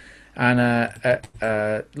compressor, and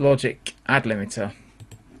a Logic add limiter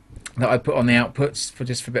that I put on the outputs for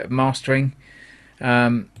just for a bit of mastering.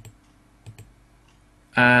 And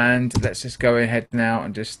let's just go ahead now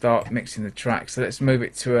and just start mixing the tracks. So let's move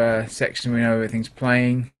it to a section we know everything's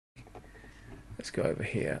playing. Let's go over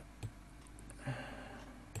here.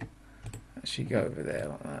 Actually go over there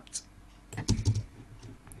like that.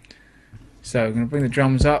 So I'm going to bring the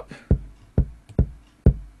drums up.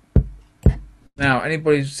 Now,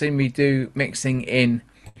 anybody who's seen me do mixing in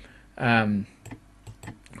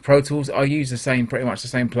Pro Tools, I use the same, pretty much the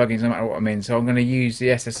same plugins no matter what I'm in. So I'm going to use the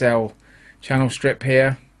SSL channel strip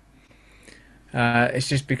here. It's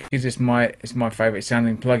just because it's my favourite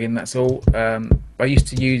sounding plugin. That's all. I used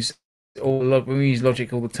to use when we use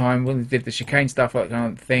Logic all the time. When we did the Chicane stuff, like that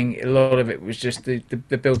kind of thing, a lot of it was just the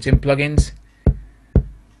built-in plugins.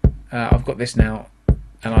 I've got this now,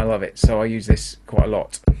 and I love it. So I use this quite a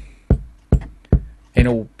lot in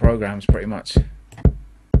all programs, pretty much.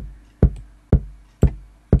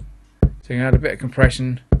 So you can add a bit of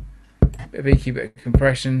compression, bit of EQ, bit of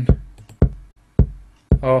compression,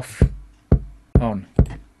 off, on.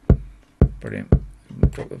 Brilliant.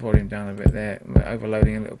 Drop the volume down a bit there. We're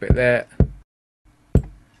overloading a little bit there.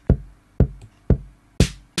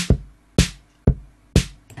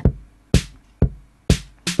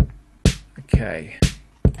 Okay.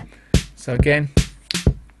 So again,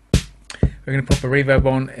 we're going to pop a reverb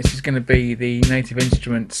on. This is going to be the Native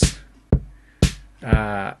Instruments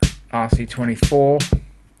RC24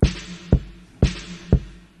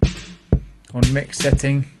 on mix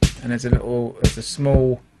setting, and there's a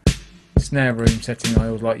small snare room setting I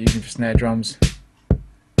always like using for snare drums.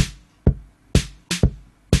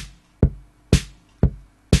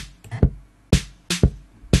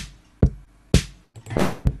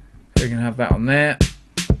 So we're going to have that on there,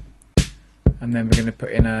 and then we're going to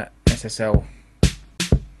put in a SSL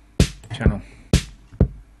channel.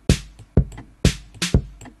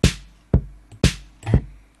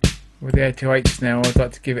 With the 808s now, I'd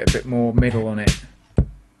like to give it a bit more middle on it. A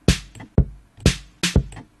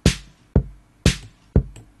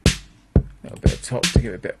little bit of top to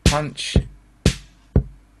give it a bit of punch.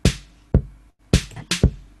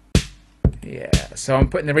 Yeah, so I'm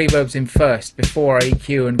putting the reverbs in first before I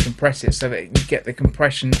EQ and compress it, so that you get the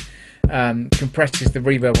compression, compresses the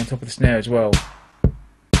reverb on top of the snare as well.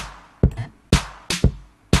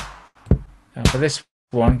 Now for this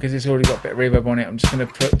one, because it's already got a bit of reverb on it, I'm just going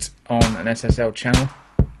to put on an SSL channel.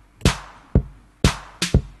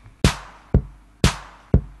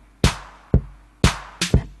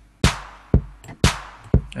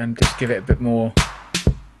 And just give it a bit more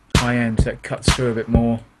high end so it cuts through a bit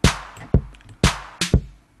more.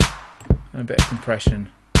 And a bit of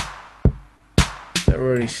compression. So it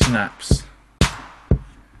really snaps.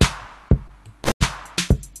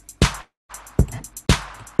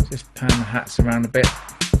 Just pan the hats around a bit.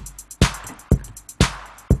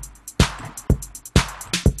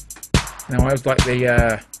 Now I always like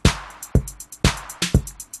the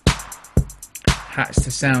hats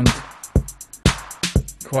to sound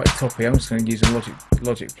quite toppy. I'm just going to use a Logic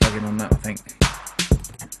plugin on that, I think.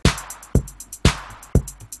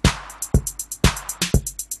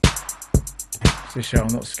 Just to show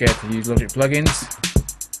I'm not scared to use Logic plugins.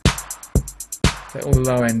 Take all the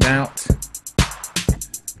low end out.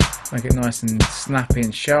 Make it nice and snappy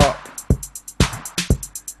and sharp.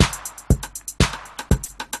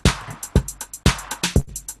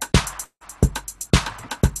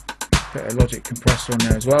 Put a Logic compressor on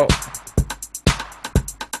there as well.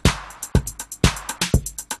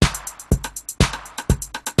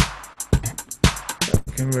 So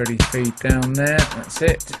we can really feed down there. That's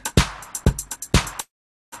it.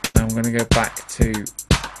 Now I'm going to go back to.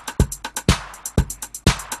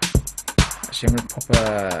 I'm going to pop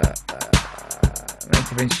a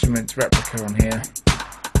Native Instruments replica on here.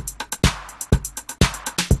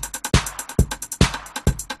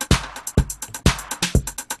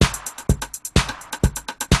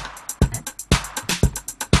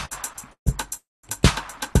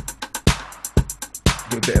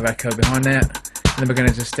 Get a bit of echo behind there. And then we're going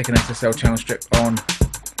to just stick an SSL channel strip on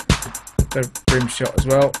the brim shot as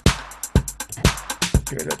well.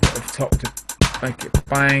 Give it a little bit of top to make it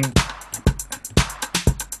bang.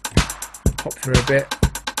 Pop through a bit.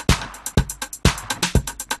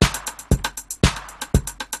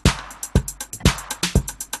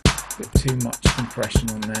 Bit too much compression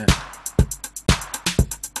on there.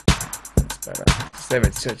 That's better.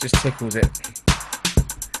 So it just tickles it.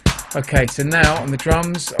 Okay, so now on the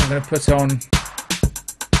drums, I'm going to put on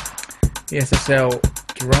the SSL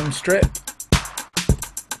drum strip,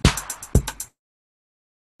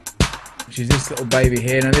 which is this little baby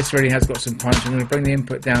here. Now this really has got some punch. I'm going to bring the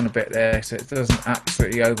input down a bit there so it doesn't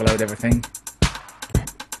absolutely overload everything.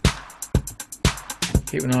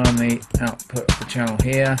 Keep an eye on the output of the channel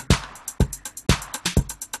here.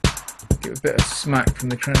 Give a bit of smack from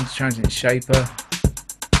the transient shaper.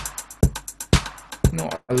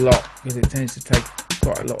 Not a lot, because it tends to take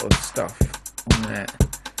quite a lot of stuff on there.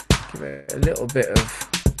 Give it a little bit of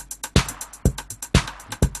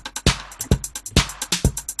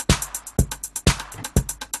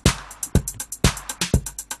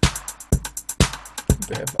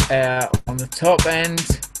air on the top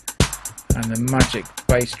end, and the magic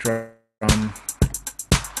bass drum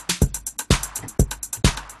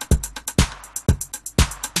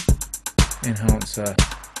enhancer.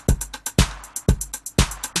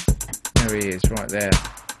 There he is, right there.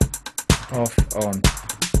 Off, on.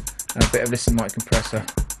 And a bit of listen mic compressor.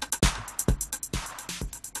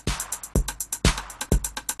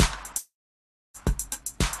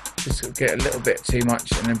 Just get a little bit too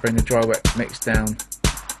much and then bring the dry wet mix down.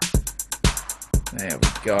 There we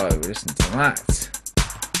go, listen to that.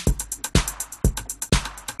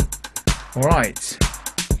 Alright,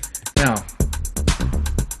 now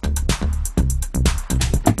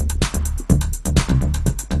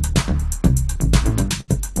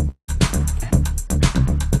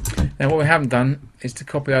what we haven't done is to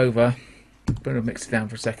copy over, I'm going to mix it down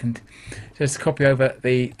for a second, just to copy over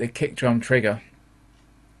the kick drum trigger.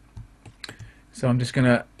 So I'm just going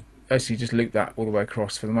to basically just loop that all the way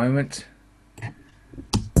across for the moment,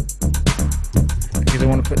 because I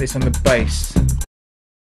want to put this on the bass.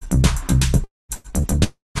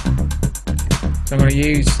 So I'm going to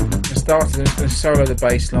use the starter, I'm just going to solo the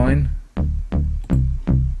bass line,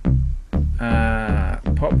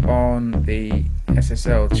 pop on the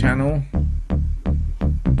SSL channel.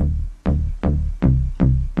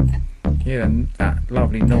 Hear that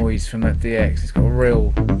lovely noise from that DX. It's got a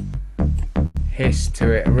real hiss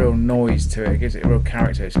to it, a real noise to it. It gives it a real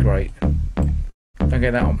character. It's great. Don't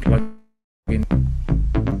get that on plug-in.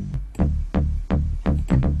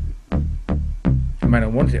 I may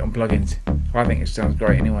not want it on plugins. I think it sounds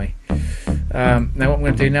great anyway. Now what I'm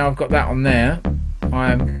going to do now, I've got that on there.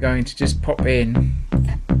 I'm going to just pop in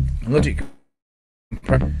Logic,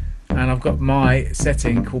 and I've got my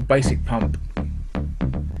setting called Basic Pump,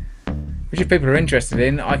 which if people are interested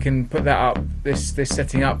in, I can put that up, this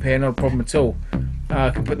setting up here, not a problem at all.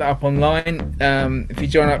 I can put that up online. If you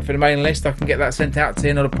join up for the mailing list, I can get that sent out to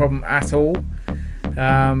you, not a problem at all.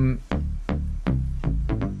 Now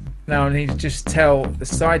I need to just tell the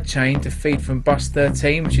side chain to feed from bus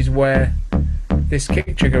 13, which is where this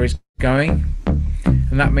kick trigger is going,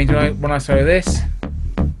 and that means when I solo this,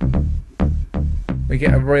 we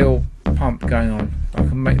get a real pump going on. I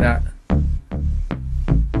can make that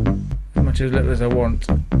as much as little as I want.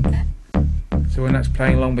 So when that's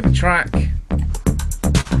playing along with the track,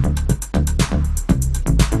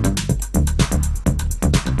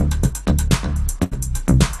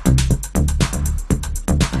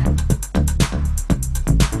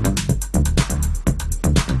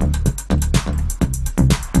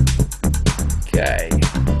 okay.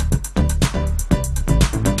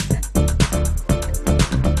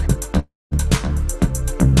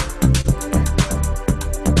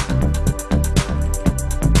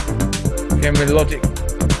 Again with Logic.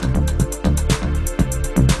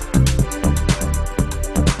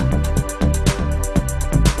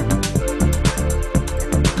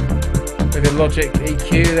 With the Logic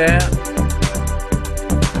EQ there.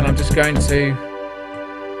 And I'm just going to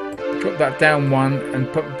drop that down one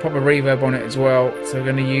and put a reverb on it as well. So we're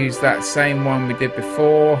going to use that same one we did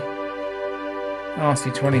before.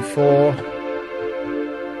 RC24.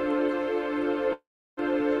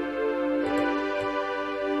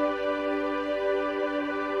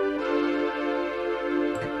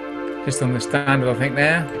 Just on the standard, I think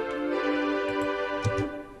there.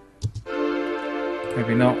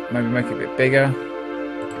 Maybe not, maybe make it a bit bigger.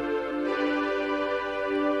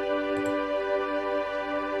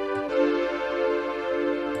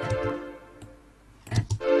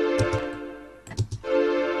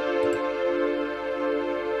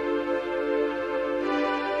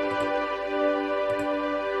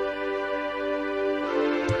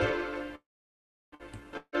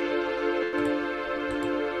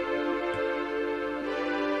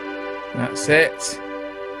 That's it.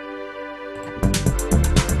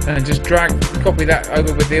 And just copy that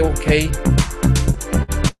over with the Alt key.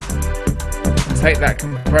 And take that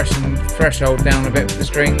compression threshold down a bit with the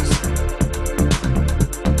strings.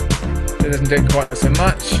 it doesn't do it quite so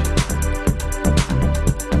much.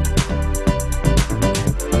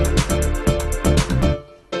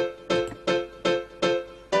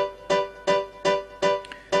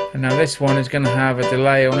 And now this one is going to have a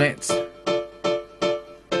delay on it.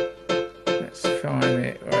 Let's find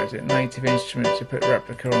it. Where is it? Native Instruments. To put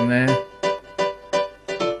replica on there.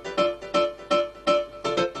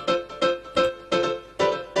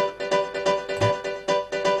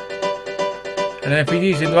 And then if we're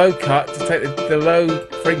using low cut to take the low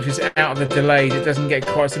frequencies out of the delays, it doesn't get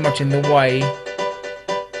quite so much in the way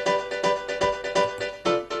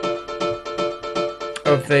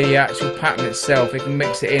of the actual pattern itself. It can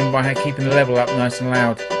mix it in by keeping the level up nice and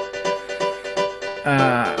loud.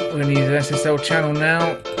 We're going to use an SSL channel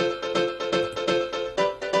now.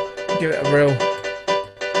 Give it a real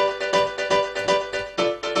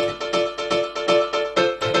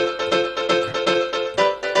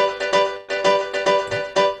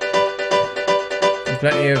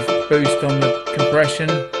plenty of boost on the compression.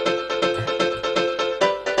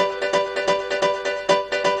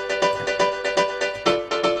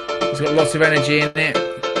 It's got lots of energy in it.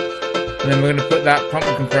 And then we're going to put that pump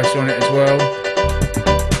compressor on it as well.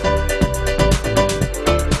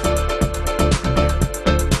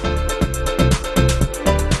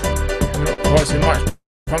 Not quite so much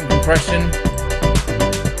pump compression.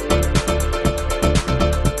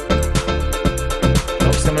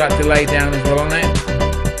 Knock some of that delay down as well on it.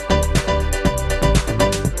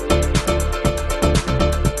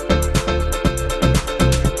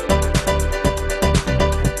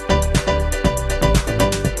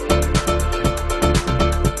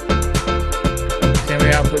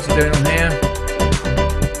 What's it doing on here?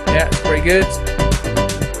 Yeah, it's pretty good.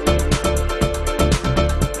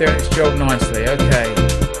 Doing its job nicely, okay.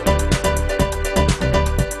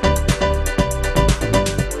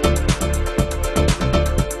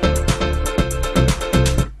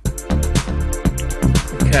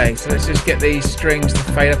 Okay, so let's just get these strings to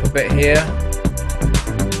fade up a bit here.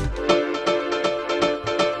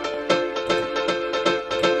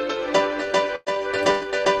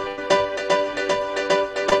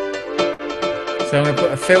 So I'm going to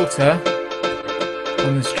put a filter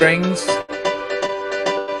on the strings.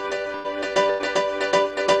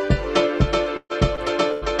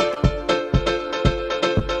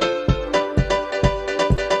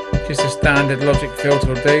 Just a standard Logic filter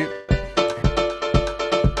will do.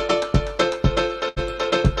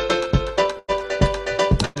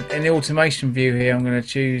 In the automation view here, I'm going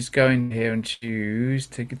to go in here and choose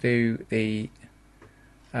to do the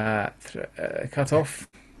cut off.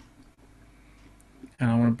 And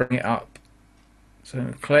I want to bring it up. So I'm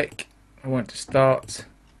going to click, I want it to start.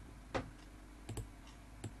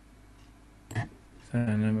 And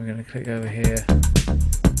then we're going to click over here.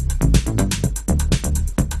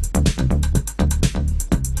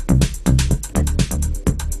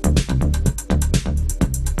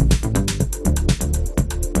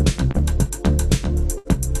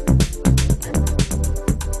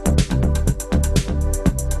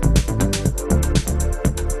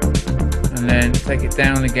 Take it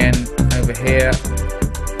down again over here.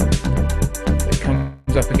 It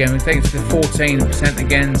comes up again. We take it to 14%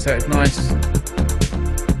 again, so it's nice.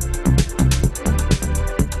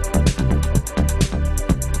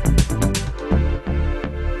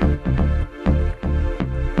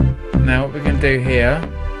 Now what we're going to do here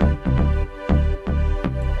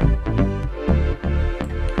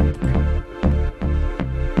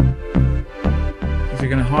is we're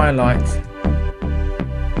going to highlight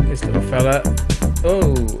this little fella.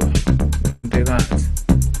 Oh, do that.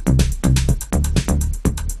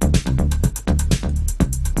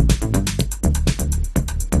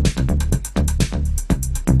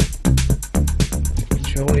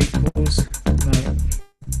 Control equals. No.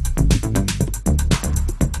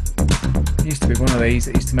 It used to be one of these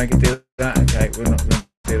that used to make it do that. Okay, we're not going to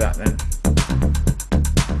do that then.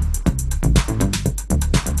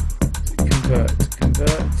 Convert.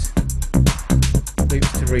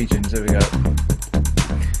 Loops to regions. There we go.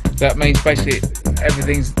 That means basically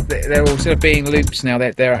they're all sort of being loops now.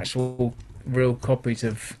 They're actual real copies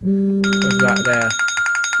of that there.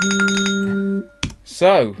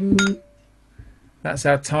 So that's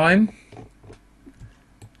our time.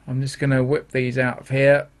 I'm just going to whip these out of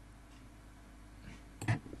here.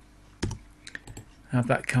 Have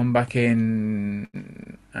that come back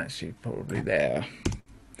in. Actually, probably there.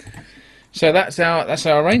 So that's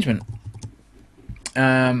our arrangement.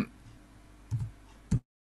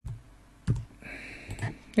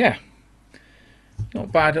 Yeah,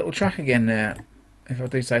 not bad little track again there, if I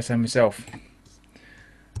do say so myself.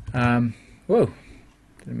 Whoa,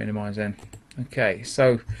 didn't minimise then. Okay,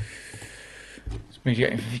 so This means you're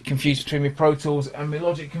getting confused between my Pro Tools and my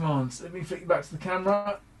Logic commands. Let me flick you back to the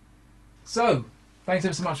camera. So, thanks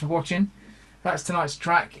ever so much for watching. That's tonight's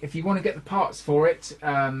track. If you want to get the parts for it,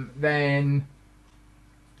 then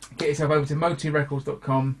get yourself over to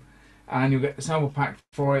motirecords.com and you'll get the sample pack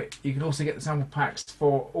for it. You can also get the sample packs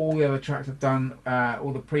for all the other tracks I've done,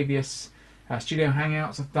 all the previous studio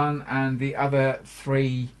hangouts I've done, and the other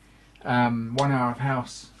 3 1 hour of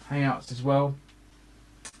house hangouts as well.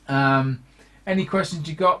 Any questions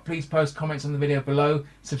you got, please post comments on the video below.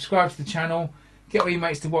 Subscribe to the channel. Get all your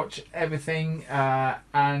mates to watch everything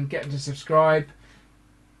and get them to subscribe.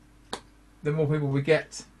 The more people we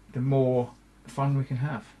get, the more fun we can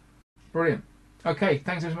have. Brilliant. Okay,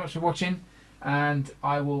 thanks very much for watching, and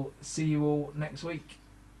I will see you all next week.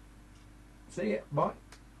 See ya. Bye.